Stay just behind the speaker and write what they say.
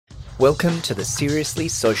Welcome to the Seriously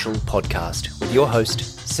Social podcast with your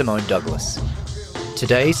host, Simone Douglas.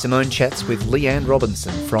 Today, Simone chats with Leanne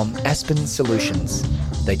Robinson from Aspen Solutions.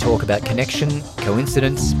 They talk about connection,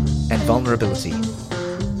 coincidence, and vulnerability.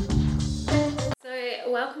 So,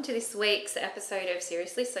 welcome to this week's episode of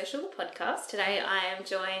Seriously Social, the podcast. Today, I am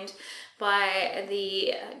joined by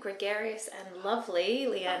the gregarious and lovely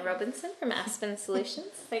Leanne Robinson from Aspen Solutions.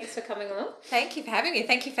 Thanks for coming along. Thank you for having me.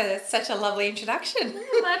 Thank you for such a lovely introduction.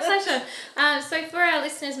 My pleasure. So for our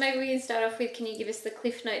listeners, maybe we can start off with, can you give us the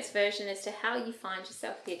Cliff Notes version as to how you find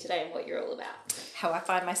yourself here today and what you're all about? How I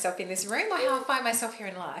find myself in this room or how I find myself here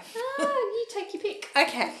in life? You take your pick.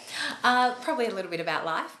 Okay. Probably a little bit about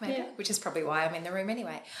life, maybe, which is probably why I'm in the room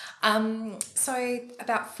anyway. So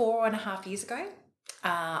about 4.5 years ago,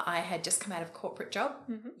 I had just come out of a corporate job,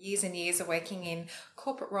 years and years of working in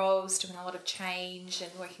corporate roles, doing a lot of change and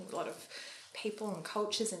working with a lot of people and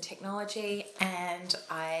cultures and technology, and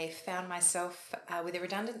I found myself with a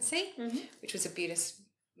redundancy, which was the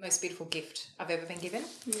most beautiful gift I've ever been given,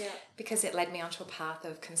 because it led me onto a path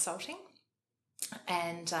of consulting,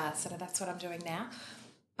 and so that's what I'm doing now.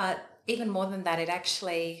 But even more than that, it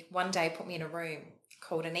actually one day put me in a room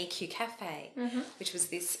called an EQ Cafe, which was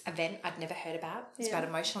this event I'd never heard about. It's about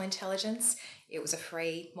emotional intelligence. It was a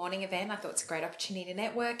free morning event. I thought it's a great opportunity to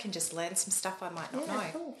network and just learn some stuff I might not know.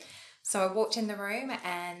 Cool. So I walked in the room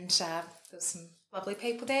and there was some lovely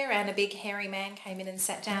people there, and a big hairy man came in and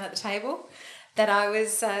sat down at the table that I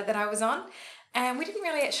was on. And we didn't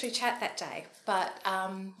really actually chat that day, but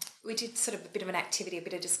we did sort of a bit of an activity, a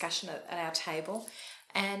bit of discussion at our table.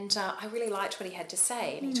 And I really liked what he had to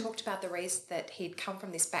say. And he talked about the reason that he'd come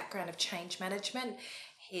from this background of change management.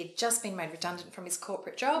 He'd just been made redundant from his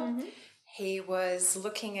corporate job. He was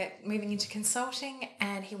looking at moving into consulting,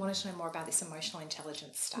 and he wanted to know more about this emotional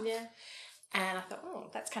intelligence stuff. Yeah. And I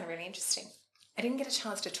thought, that's kind of really interesting. I didn't get a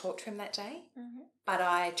chance to talk to him that day, but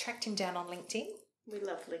I tracked him down on LinkedIn. We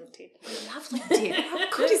love LinkedIn. How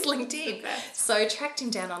good is LinkedIn? So tracked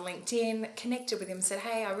him down on LinkedIn, connected with him, said,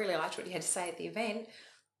 hey, I really liked what you had to say at the event.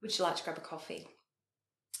 Would you like to grab a coffee?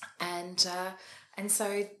 And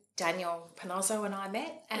so Daniel Panozzo and I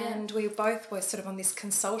met, and we both were sort of on this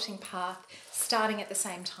consulting path starting at the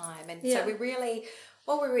same time. And so we really,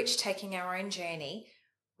 while we were each taking our own journey,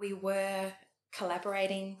 we were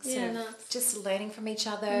collaborating, just learning from each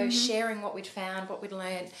other, sharing what we'd found, what we'd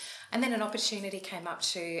learned. And then an opportunity came up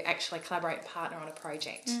to actually collaborate and partner on a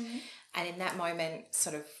project. And in that moment,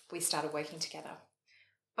 sort of, we started working together.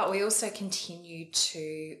 But we also continued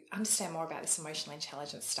to understand more about this emotional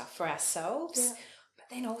intelligence stuff for ourselves. Yeah. But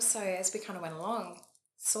then also, as we kind of went along,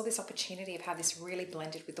 saw this opportunity of how this really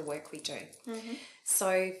blended with the work we do.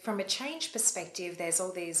 So from a change perspective, there's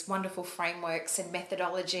all these wonderful frameworks and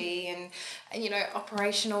methodology and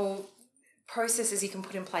operational processes you can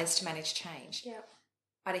put in place to manage change. Yeah.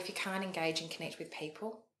 But if you can't engage and connect with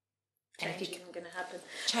people, change isn't going to happen.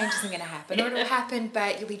 Change isn't going to happen. Or it'll happen,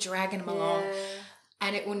 but you'll be dragging them along.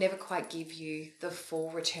 And it will never quite give you the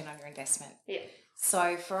full return on your investment. Yeah.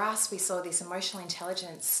 So for us, we saw this emotional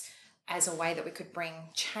intelligence as a way that we could bring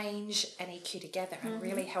change and EQ together and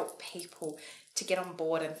really help people to get on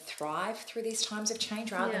board and thrive through these times of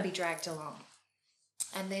change rather than be dragged along.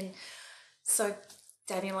 And then, so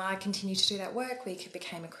Daniel and I continued to do that work. We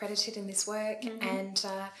became accredited in this work, and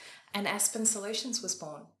Aspen Solutions was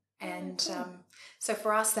born. And so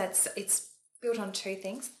for us, it's built on two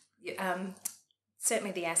things.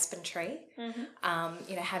 Certainly the aspen tree,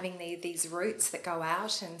 having these roots that go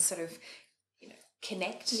out and sort of,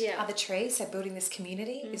 connect other trees. So building this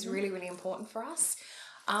community is really, really important for us.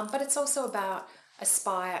 But it's also about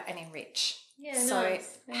aspire and enrich. Yeah, so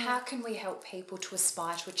how can we help people to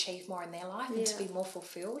aspire to achieve more in their life and to be more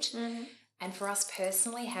fulfilled? And for us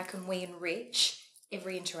personally, how can we enrich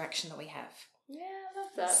every interaction that we have? Yeah, I love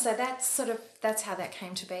that. So that's how that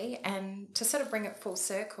came to be. And to sort of bring it full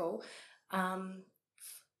circle,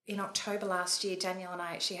 in October last year, Danielle and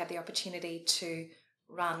I actually had the opportunity to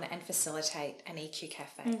run and facilitate an EQ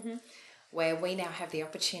Cafe, where we now have the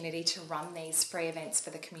opportunity to run these free events for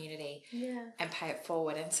the community and pay it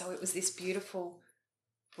forward. And so it was this beautiful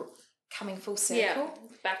coming full circle.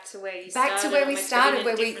 Yeah, back to where we started,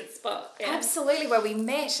 where we spot. Yeah. Absolutely, where we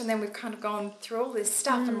met, and then we've kind of gone through all this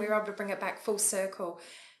stuff and we were able to bring it back full circle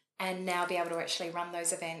and now be able to actually run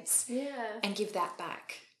those events and give that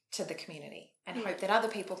back to the community and hope that other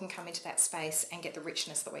people can come into that space and get the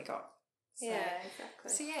richness that we got. So,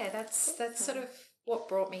 exactly. So that's sort of what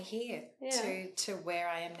brought me here to where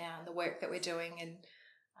I am now and the work that we're doing. And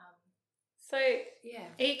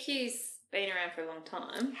EQ's been around for a long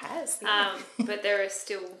time. It has, but there are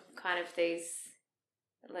still kind of these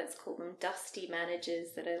let's call them dusty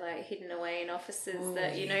managers that are like hidden away in offices. Ooh,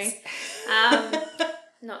 that, you yes.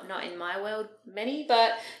 know, not in my world, many,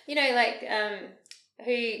 but, you know, like,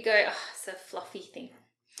 who go, oh, it's a fluffy thing,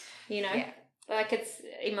 you know? Yeah. Like, it's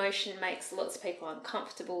emotion makes lots of people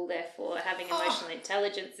uncomfortable, therefore having emotional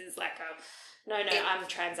intelligence is like I'm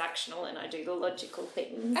transactional and I do the logical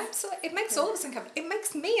things. Absolutely. It makes all of us uncomfortable. It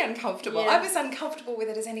makes me uncomfortable. Yeah. I was uncomfortable with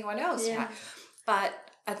it as anyone else, Yeah. right? But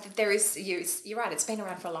there is, you're right, it's been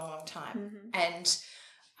around for a long, long time. And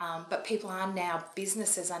but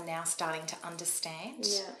businesses are now starting to understand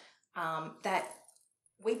that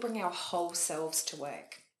we bring our whole selves to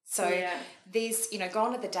work. So these,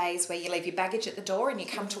 gone are the days where you leave your baggage at the door and you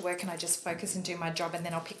come to work and I just focus and do my job and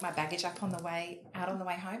then I'll pick my baggage up on the way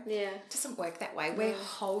home. Yeah. It doesn't work that way. We're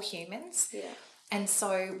whole humans. Yeah. And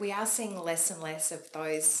so we are seeing less and less of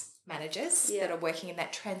those managers that are working in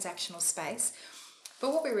that transactional space.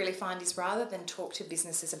 But what we really find is rather than talk to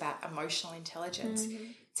businesses about emotional intelligence,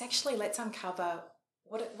 it's actually let's uncover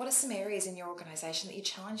what are some areas in your organisation that you're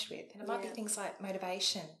challenged with. And it might be things like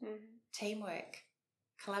motivation, teamwork,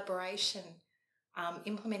 collaboration,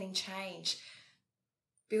 implementing change,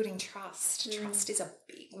 building trust. Trust is a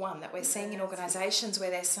big one that we're seeing in organisations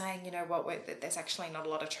where they're saying, you know what, there's actually not a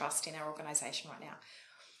lot of trust in our organisation right now.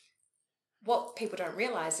 What people don't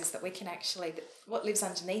realise is that we can actually, what lives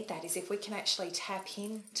underneath that is if we can actually tap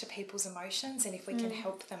into people's emotions and if we can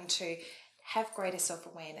help them to have greater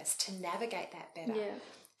self-awareness, to navigate that better,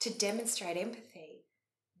 to demonstrate empathy,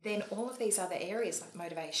 then all of these other areas like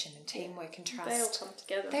motivation and teamwork and trust, they all come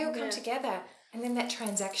together. They all come together. And then that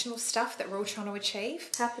transactional stuff that we're all trying to achieve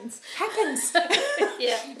happens.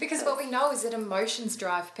 Because what we know is that emotions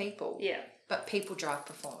drive people. Yeah. But people drive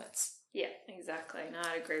performance. Yeah, exactly. No,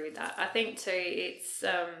 I agree with that. I think too, it's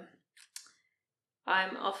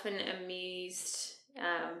I'm often amused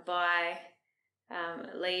by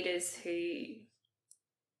leaders who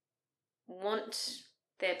want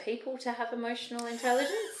their people to have emotional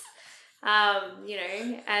intelligence,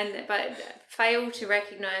 but fail to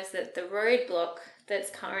recognise that the roadblock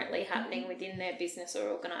that's currently happening within their business or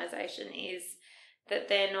organisation is that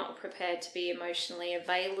they're not prepared to be emotionally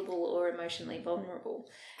available or emotionally vulnerable.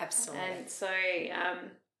 Absolutely. And so,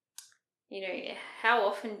 how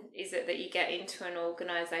often is it that you get into an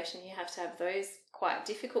organisation, you have to have those quite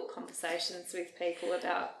difficult conversations with people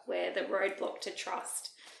about where the roadblock to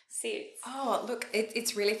trust sits? Oh, look,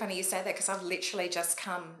 it's really funny you say that because I've literally just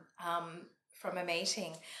come from a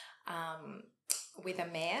meeting with a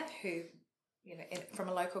mayor who, from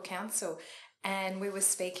a local council, and we were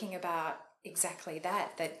speaking about exactly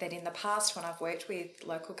that in the past when I've worked with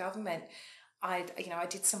local government, I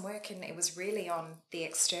did some work and it was really on the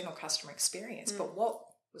external customer experience. But what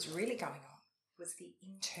was really going on was the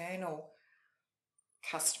internal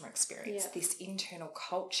customer experience, this internal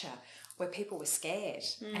culture where people were scared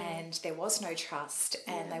and there was no trust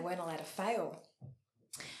and they weren't allowed to fail.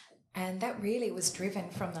 And that really was driven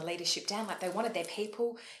from the leadership down. Like they wanted their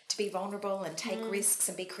people to be vulnerable and take risks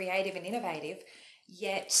and be creative and innovative,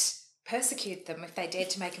 yet persecute them if they dared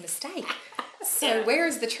to make a mistake. So where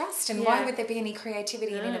is the trust and why would there be any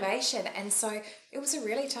creativity and innovation? And so it was a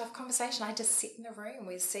really tough conversation. I had to sit in a room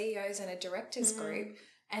with CEOs and a directors group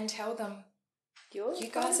and tell them, you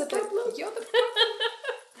guys are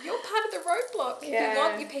you're part of the roadblock. If you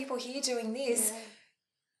want your people here doing this,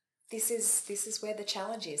 this is where the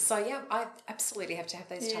challenge is. So I absolutely have to have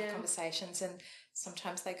those tough conversations, and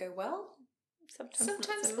sometimes they go well,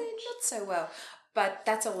 sometimes they're not so well. But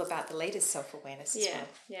that's all about the leader's self-awareness as well.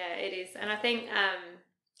 Yeah, it is. And I think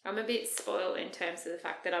I'm a bit spoiled in terms of the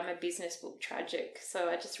fact that I'm a business book tragic. So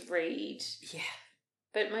I just read,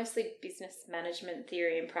 but mostly business management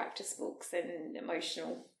theory and practice books and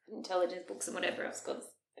emotional intelligence books and whatever else. Got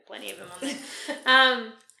plenty of them on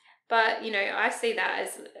there. But, I see that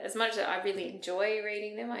as much as I really enjoy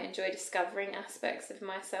reading them, I enjoy discovering aspects of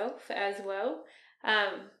myself as well.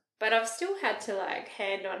 But I've still had to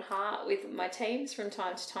hand on heart with my teams from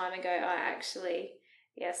time to time and go,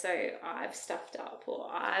 so I've stuffed up, or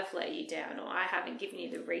I've let you down, or I haven't given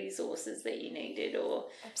you the resources that you needed, or,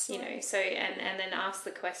 so, and then ask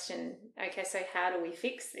the question, okay, so how do we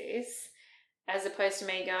fix this? As opposed to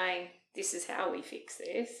me going, this is how we fix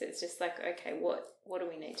this. It's just like, okay, what do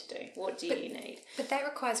we need to do? What do you need? But that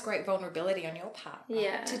requires great vulnerability on your part,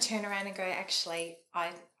 right? To turn around and go, actually,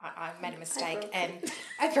 I made a mistake and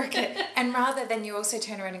I broke it. And rather than you also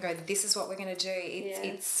turn around and go, this is what we're going to do.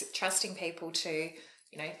 It's trusting people to,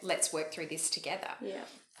 let's work through this together. Yeah.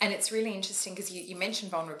 And it's really interesting because you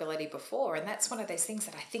mentioned vulnerability before, and that's one of those things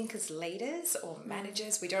that I think as leaders or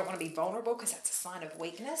managers, we don't want to be vulnerable because that's a sign of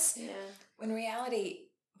weakness. Yeah. When in reality,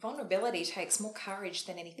 vulnerability takes more courage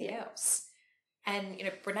than anything else. And,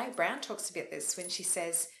 Brene Brown talks about this when she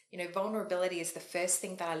says, vulnerability is the first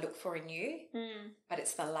thing that I look for in you, but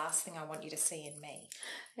it's the last thing I want you to see in me.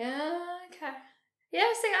 Yeah, okay.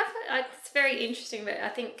 Yeah, see, it's very interesting, but I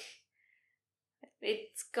think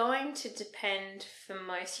it's going to depend for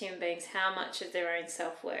most human beings how much of their own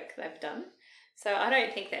self-work they've done. So I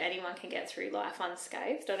don't think that anyone can get through life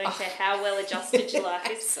unscathed. I don't care how well adjusted your life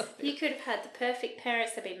is. You could have had the perfect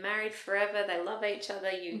parents, they've been married forever, they love each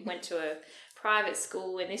other, you went to a private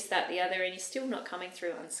school and this, that, the other, and you're still not coming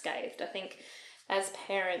through unscathed. I think as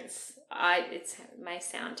parents, it may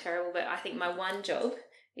sound terrible, but I think my one job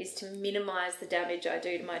is to minimize the damage I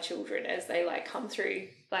do to my children as they come through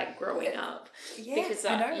growing up. Yeah, because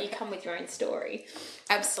you come with your own story.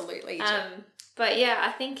 Absolutely. But yeah,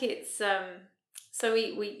 I think it's so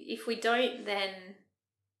we if we don't then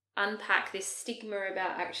unpack this stigma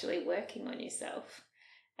about actually working on yourself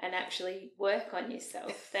and actually work on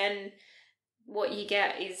yourself, then what you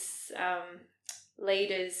get is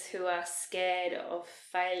leaders who are scared of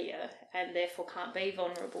failure and therefore can't be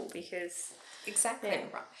vulnerable because... Exactly,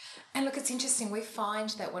 right. And look, it's interesting. We find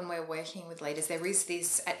that when we're working with leaders, there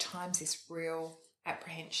is at times this real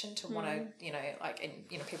apprehension to want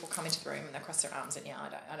to, people come into the room and they cross their arms and,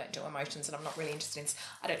 I don't do emotions and I'm not really interested in this.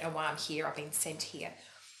 I don't know why I'm here. I've been sent here.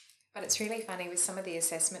 But it's really funny with some of the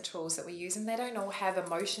assessment tools that we use, and they don't all have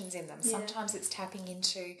emotions in them. Yeah. Sometimes it's tapping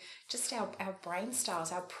into just our brain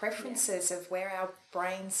styles, our preferences of where our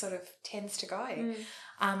brain sort of tends to go.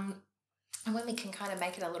 And when we can kind of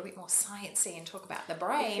make it a little bit more sciencey and talk about the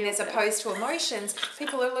brain as opposed to emotions,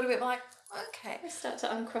 people are a little bit like, okay. They start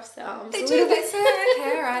to uncross their arms. They do. They say,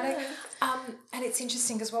 okay, all right. And it's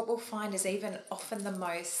interesting because what we'll find is even often the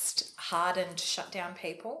most hardened, shut down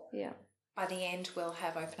people, by the end will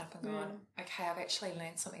have opened up and gone, okay, I've actually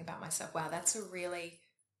learned something about myself. Wow, that's a really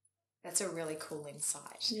cool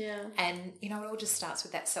insight. Yeah. And, it all just starts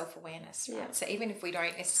with that self-awareness, right? Yeah. So even if we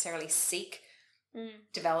don't necessarily seek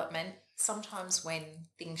development, sometimes when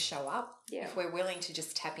things show up, if we're willing to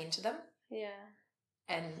just tap into them,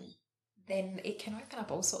 and then it can open up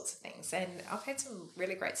all sorts of things. And I've had some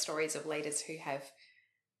really great stories of leaders who have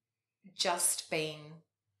just been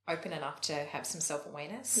open enough to have some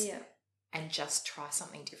self-awareness and just try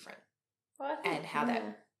something different. Well, I think, and how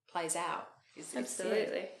that plays out.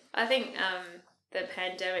 Absolutely. I think the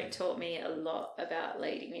pandemic taught me a lot about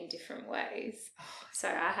leading in different ways. So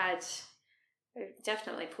I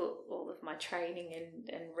definitely put all of my training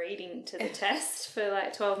and reading to the test for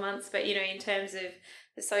 12 months. But, in terms of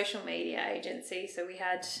the social media agency, so we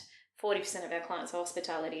had 40% of our clients are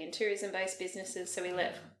hospitality and tourism-based businesses. So we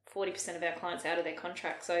let 40% of our clients out of their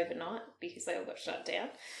contracts overnight because they all got shut down,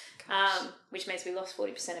 which means we lost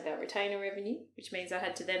 40% of our retainer revenue, which means I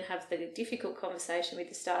had to then have the difficult conversation with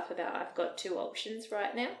the staff about I've got two options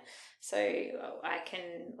right now. So I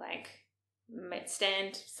can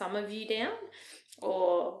stand some of you down,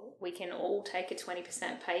 or we can all take a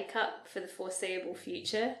 20% pay cut for the foreseeable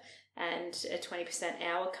future and a 20%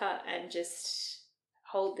 hour cut and just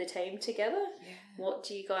hold the team together. Yeah. What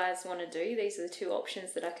do you guys want to do? These are the two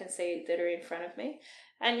options that I can see that are in front of me.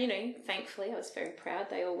 And, thankfully I was very proud.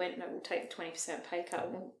 They all went, no, we'll take the 20% pay cut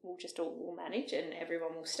and we'll manage and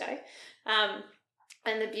everyone will stay.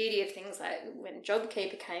 And the beauty of things like when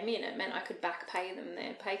JobKeeper came in, it meant I could back pay them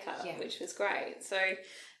their pay cut, which was great. So,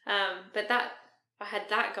 but I had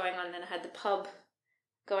that going on, and then I had the pub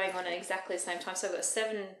going on at exactly the same time. So I've got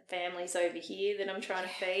 7 families over here that I'm trying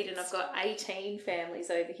to feed, and I've got 18 families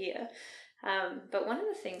over here. But one of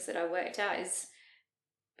the things that I worked out is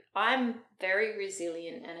I'm very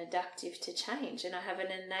resilient and adaptive to change, and I have an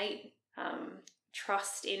innate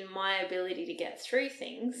trust in my ability to get through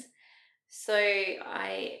things. So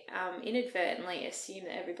I inadvertently assume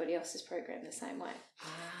that everybody else is programmed the same way.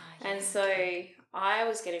 And so I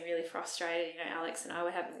was getting really frustrated. Alex and I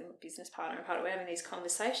were having a business partner and we're having these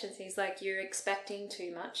conversations. He's like, you're expecting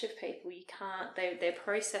too much of people. You can't, they're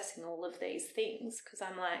processing all of these things. Because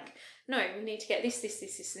I'm like, no, we need to get this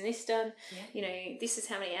and this done. Yeah. This is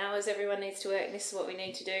how many hours everyone needs to work and this is what we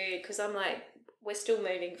need to do. Because I'm like, we're still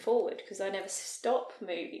moving forward because I never stop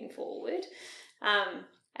moving forward.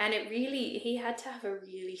 And he had to have a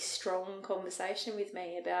really strong conversation with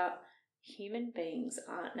me about human beings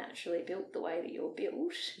aren't naturally built the way that you're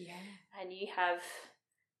built. Yeah. And you have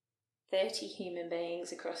 30 human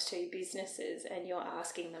beings across 2 businesses and you're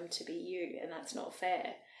asking them to be you, and that's not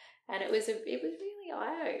fair. And it was really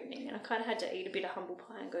eye-opening, and I kind of had to eat a bit of humble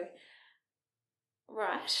pie and go,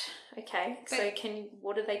 right, okay, so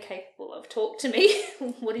what are they capable of? Talk to me.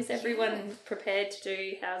 What is everyone prepared to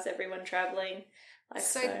do? How's everyone travelling? Like,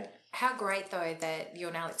 so how great though that you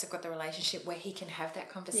and Alex have got the relationship where he can have that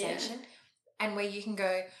conversation and where you can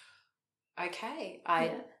go, okay,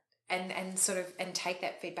 and sort of and take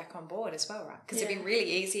that feedback on board as well, right? Because it'd be really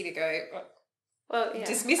easy to go,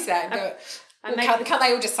 dismiss that and go, can't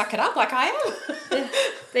they all just suck it up like I am?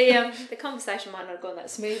 The conversation might not have gone that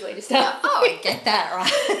smoothly to start. I get that,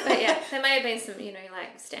 right? But yeah, there may have been some,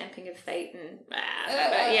 like stamping of feet and but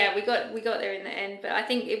yeah, we got there in the end. But I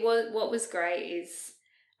think it was, what was great is,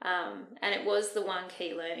 and it was the one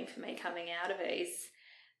key learning for me coming out of it, is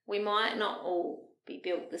we might not all be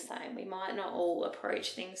built the same. We might not all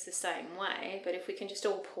approach things the same way, but if we can just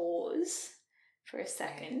all pause for a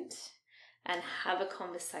second and have a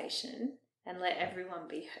conversation and let everyone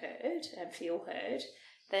be heard and feel heard,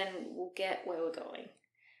 then we'll get where we're going.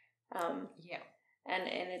 And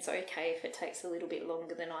it's okay if it takes a little bit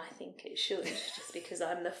longer than I think it should, just because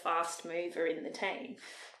I'm the fast mover in the team.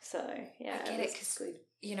 So, yeah. I get it, because,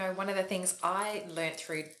 one of the things I learnt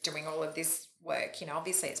through doing all of this work,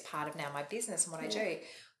 obviously it's part of now my business and what I do,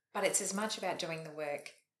 but it's as much about doing the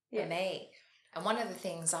work for me. And one of the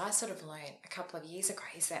things I sort of learned a couple of years ago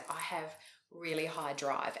is that I have really high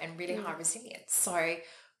drive and really high resilience. So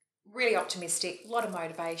really optimistic, a lot of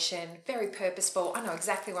motivation, very purposeful. I know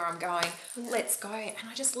exactly where I'm going. Let's go. And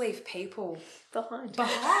I just leave people behind.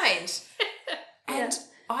 And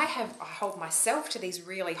I hold myself to these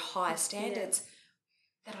really high standards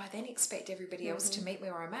that I then expect everybody else to meet me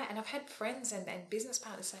where I'm at. And I've had friends and business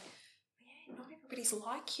partners say, not everybody's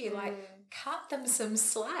like you. Like, cut them some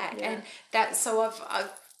slack. And that, so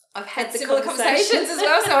I've had similar conversations as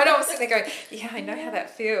well. So I don't sit there going, I know how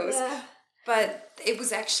that feels. Yeah. But it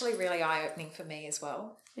was actually really eye-opening for me as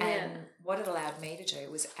well. Yeah. And what it allowed me to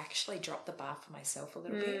do was actually drop the bar for myself a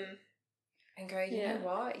little bit and go, you know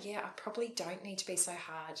what? Yeah, I probably don't need to be so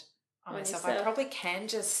hard on myself. I probably can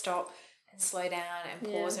just stop and slow down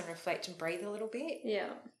and pause and reflect and breathe a little bit. Yeah.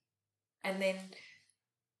 And then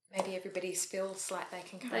maybe everybody feels like they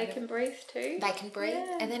can breathe too. They can breathe.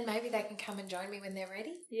 Yeah. And then maybe they can come and join me when they're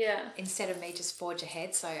ready. Yeah. Instead of me just forge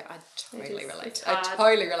ahead. So I totally relate to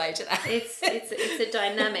that. It's a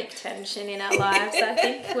dynamic tension in our lives, I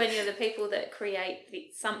think, when you're the people that create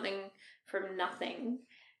something from nothing,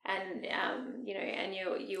 and and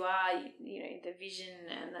you are the vision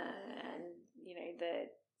and the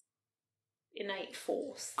innate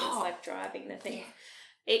force that's like driving the thing. Yeah.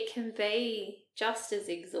 It can be just as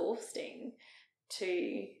exhausting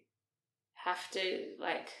to have to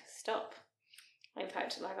stop. In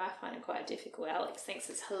fact, I find it quite difficult. Alex thinks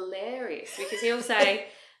it's hilarious because he'll say,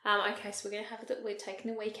 okay, so we're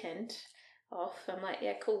taking a weekend off. I'm like,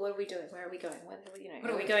 yeah, cool. What are we doing? Where are we going?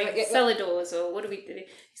 Are we going cellar doors or what do we do?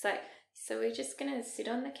 He's like, so we're just going to sit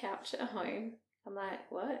on the couch at home. I'm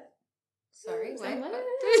like, what? Sorry, wait, what?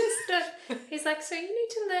 He's like, so you need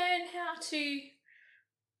to learn how to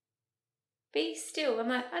be still. I'm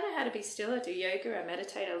like, I know how to be still. I do yoga, I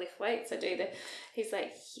meditate, I lift weights, I do the... He's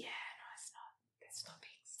like, yeah, no, it's not. It's not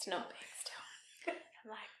being still. I'm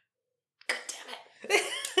like, God damn it.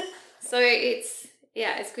 So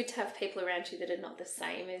it's good to have people around you that are not the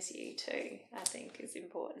same as you too, I think is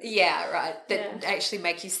important. Yeah, right. That actually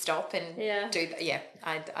make you stop and do that. Yeah,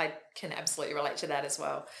 I can absolutely relate to that as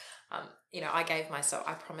well.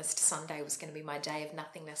 I promised Sunday was going to be my day of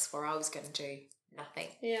nothingness where I was going to do nothing.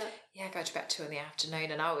 Yeah. Yeah, I got to about 2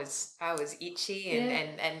 p.m. and I was itchy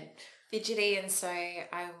and fidgety, and so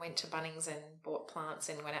I went to Bunnings and bought plants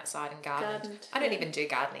and went outside and gardened. I don't even do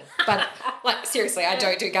gardening, but seriously, I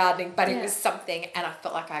don't do gardening, but it was something, and I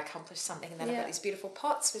felt like I accomplished something, and then I got these beautiful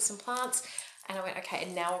pots with some plants, and I went, okay,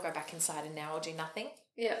 and now I'll go back inside and now I'll do nothing.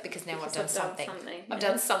 Yeah. Because I've done something. I've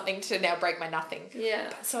done something to now break my nothing.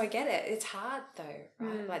 Yeah. So I get it. It's hard though,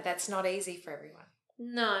 right? That's not easy for everyone.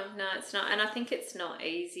 No, it's not. And I think it's not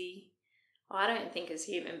easy. I don't think as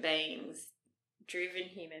human beings, driven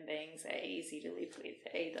human beings, are easy to live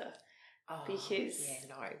with either. Oh, because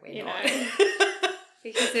we're not.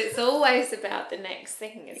 Because it's always about the next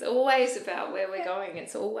thing. It's always about where we're going.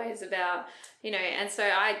 It's always about, and so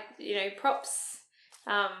props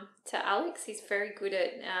to Alex. He's very good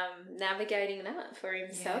at navigating that for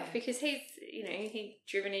himself because he's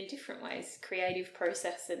driven in different ways, creative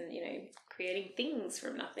process and, creating things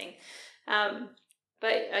from nothing.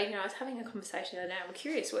 But I was having a conversation the other day. I'm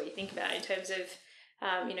curious what you think about it in terms of,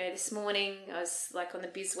 this morning I was on the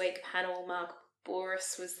BizWeek panel. Mark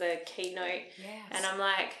Boris was the keynote. Yes. And I'm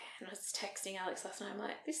like, and I was texting Alex last night. I'm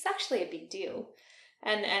like, this is actually a big deal.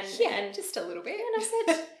 And just a little bit.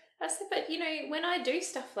 And I said, but when I do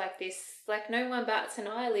stuff like this, like no one bats an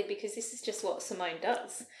eyelid because this is just what Simone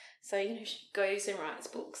does. So, she goes and writes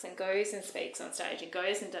books and goes and speaks on stage and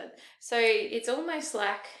goes and does. So it's almost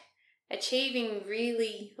like achieving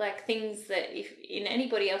really like things that if in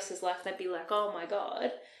anybody else's life, they'd be like, oh my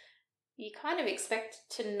God, you kind of expect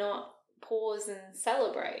to not pause and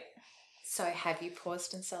celebrate. So have you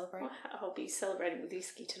paused and celebrated? Well, I'll be celebrating with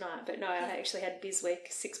whiskey tonight, but no, I actually had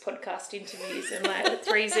Bizweek, 6 podcast interviews and like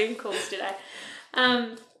 3 Zoom calls today.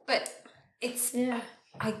 But it's,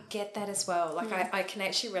 I get that as well. Like I can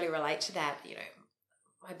actually really relate to that.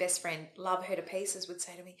 My best friend, love her to pieces, would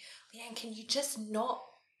say to me, Leanne, can you just not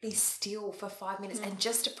be still for 5 minutes and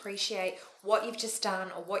just appreciate what you've just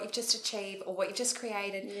done or what you've just achieved or what you've just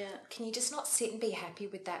created? Yeah. Can you just not sit and be happy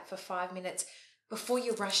with that for 5 minutes before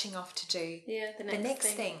you're rushing off to do the next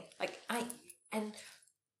thing? And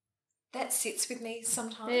that sits with me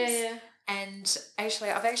sometimes. Yeah. And actually,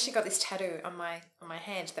 I've actually got this tattoo on my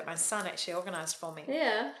hand that my son actually organised for me.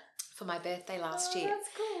 Yeah. For my birthday last year. That's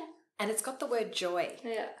cool. And it's got the word joy.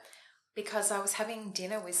 Yeah. Because I was having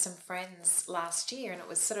dinner with some friends last year, and it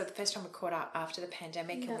was sort of the first time we caught up after the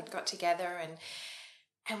pandemic, and we'd got together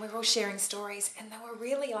and we were all sharing stories, and they were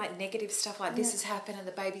really like negative stuff like this has happened and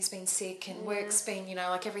the baby's been sick and work's been,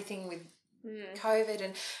 like everything with COVID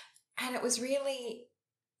and it was really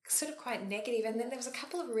sort of quite negative. And then there was a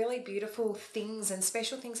couple of really beautiful things and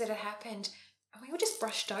special things that had happened, and we all just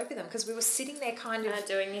brushed over them because we were sitting there kind of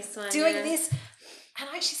doing this. And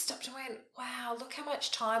I actually stopped and went, wow, look how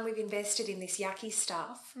much time we've invested in this yucky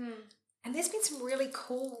stuff. And there's been some really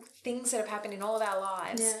cool things that have happened in all of our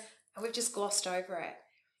lives. Yeah. And we've just glossed over it.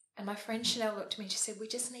 And my friend Chanel looked at me and she said, we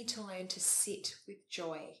just need to learn to sit with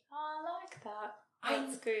joy. Oh, I like that.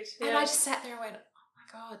 That's good. Yeah. And I just sat there and went, oh my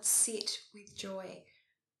God, sit with joy.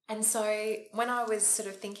 And so when I was sort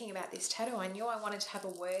of thinking about this tattoo, I knew I wanted to have a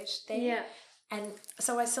word there. Yeah. And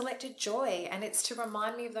so I selected joy, and it's to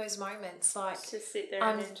remind me of those moments. Like just sit there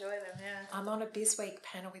and enjoy them, I'm on a Bizweek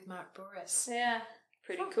panel with Mark Bouris. Yeah,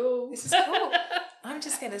 pretty cool. This is cool. I'm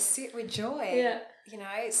just going to sit with joy. Yeah.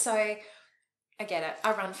 So I get it.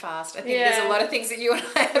 I run fast. I think there's a lot of things that you and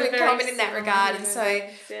I have in common in that regard.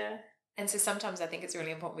 And so sometimes I think it's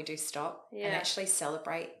really important we do stop and actually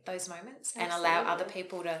celebrate those moments and allow other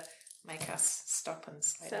people to make us stop and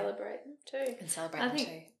celebrate them too. And celebrate them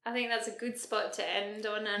too. I think that's a good spot to end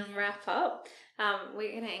on and wrap up.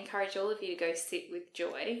 We're going to encourage all of you to go sit with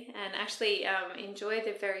joy and actually enjoy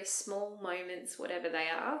the very small moments, whatever they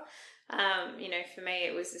are. For me,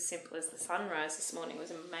 it was as simple as the sunrise this morning. It was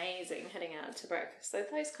amazing heading out to breakfast. So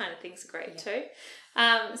those kind of things are great too.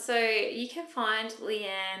 So you can find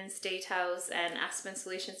Leanne's details and Aspen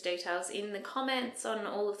Solutions details in the comments on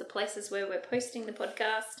all of the places where we're posting the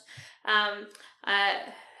podcast.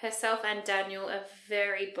 Herself and Daniel are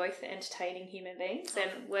both entertaining human beings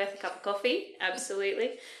and worth a cup of coffee,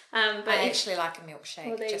 absolutely. But I actually like a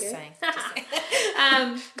milkshake. Well, just saying.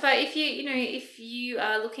 But if you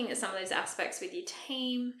are looking at some of those aspects with your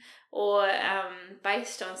team, or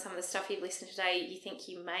based on some of the stuff you've listened to today, you think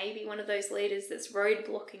you may be one of those leaders that's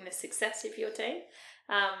roadblocking the success of your team,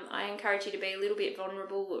 I encourage you to be a little bit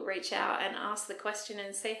vulnerable, reach out and ask the question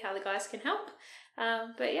and see how the guys can help.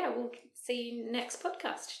 We'll see you next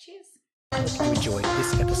podcast. Cheers. If you enjoyed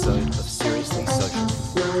this episode of Seriously Social,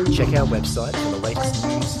 check our website for the latest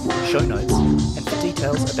news, show notes, and for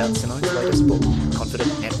details about Simone's latest book,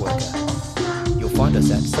 Confident Networker. You'll find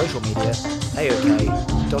us at social media,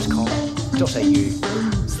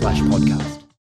 aok.com.au/podcast.